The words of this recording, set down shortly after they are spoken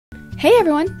Hey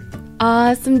everyone!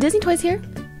 Awesome Disney Toys here!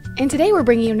 And today we're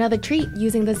bringing you another treat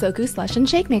using the Zoku Slush and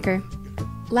Shake Maker.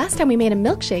 Last time we made a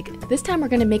milkshake, this time we're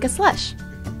going to make a slush.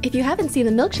 If you haven't seen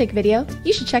the milkshake video,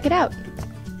 you should check it out.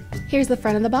 Here's the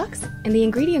front of the box, and the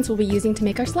ingredients we'll be using to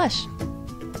make our slush.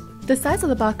 The sides of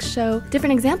the box show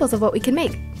different examples of what we can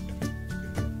make.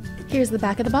 Here's the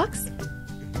back of the box.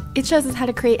 It shows us how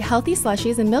to create healthy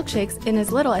slushies and milkshakes in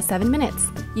as little as 7 minutes,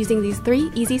 using these 3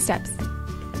 easy steps.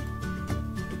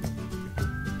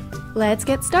 Let's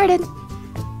get started!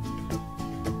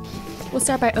 We'll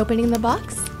start by opening the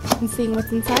box and seeing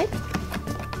what's inside.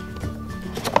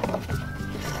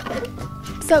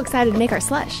 So excited to make our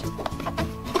slush!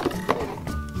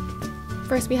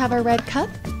 First we have our red cup.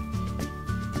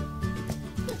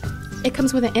 It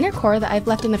comes with an inner core that I've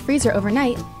left in the freezer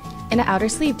overnight and an outer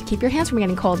sleeve to keep your hands from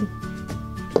getting cold.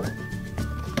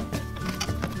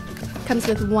 Comes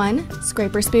with 1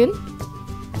 scraper spoon,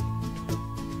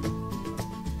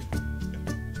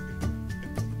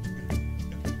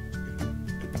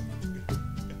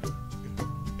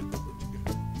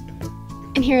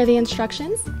 and here are the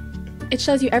instructions. It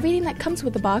shows you everything that comes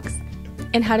with the box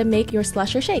and how to make your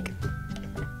slush or shake.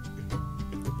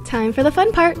 Time for the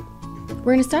fun part!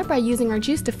 We're going to start by using our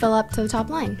juice to fill up to the top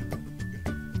line.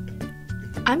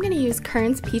 I'm going to use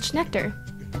Kern's Peach Nectar.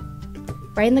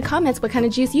 Write in the comments what kind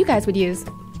of juice you guys would use.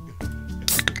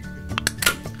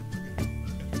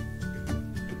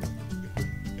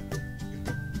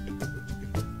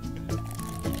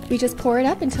 We just pour it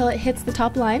up until it hits the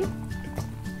top line.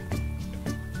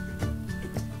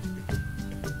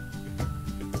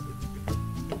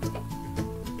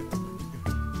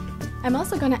 I'm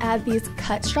also going to add these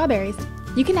cut strawberries.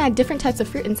 You can add different types of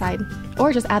fruit inside,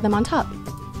 or just add them on top.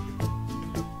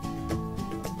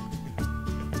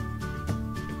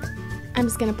 I'm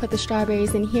just going to put the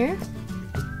strawberries in here.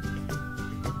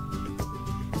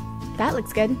 That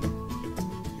looks good.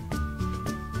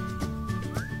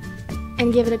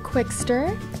 And give it a quick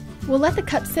stir. We'll let the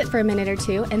cup sit for a minute or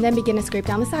two and then begin to scrape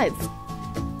down the sides.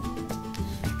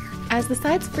 As the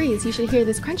sides freeze, you should hear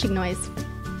this crunching noise.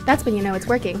 That's when you know it's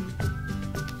working.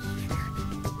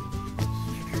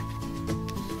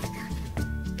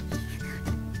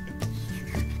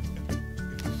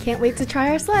 Can't wait to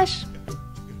try our slush!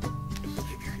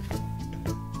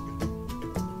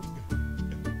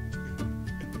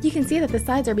 You can see that the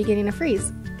sides are beginning to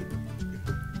freeze.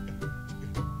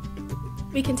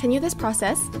 We continue this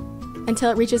process until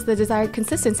it reaches the desired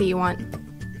consistency you want.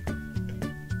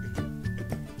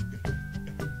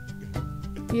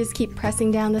 You just keep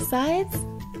pressing down the sides.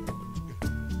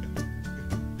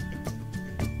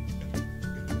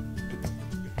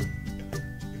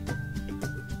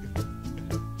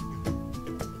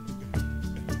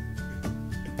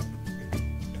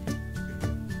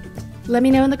 Let me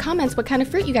know in the comments what kind of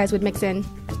fruit you guys would mix in.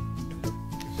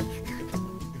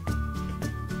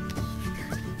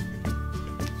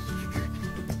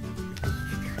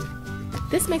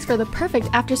 This makes for the perfect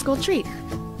after-school treat.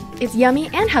 It's yummy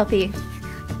and healthy.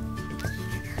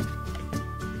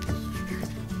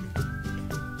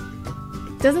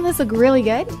 Doesn't this look really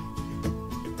good?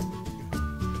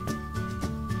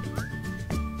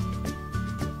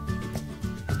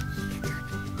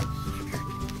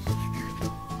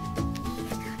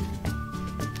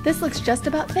 This looks just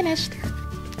about finished.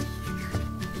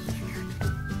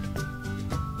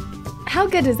 How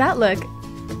good does that look?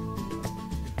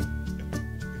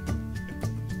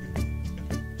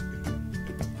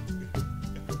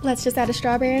 Let's just add a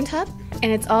strawberry on top,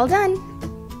 and it's all done!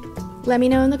 Let me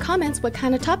know in the comments what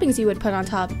kind of toppings you would put on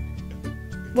top.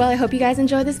 Well, I hope you guys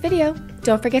enjoyed this video.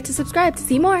 Don't forget to subscribe to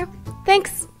see more.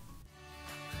 Thanks!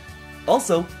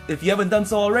 Also, if you haven't done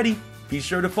so already, be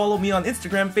sure to follow me on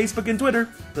Instagram, Facebook, and Twitter.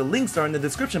 The links are in the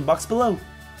description box below.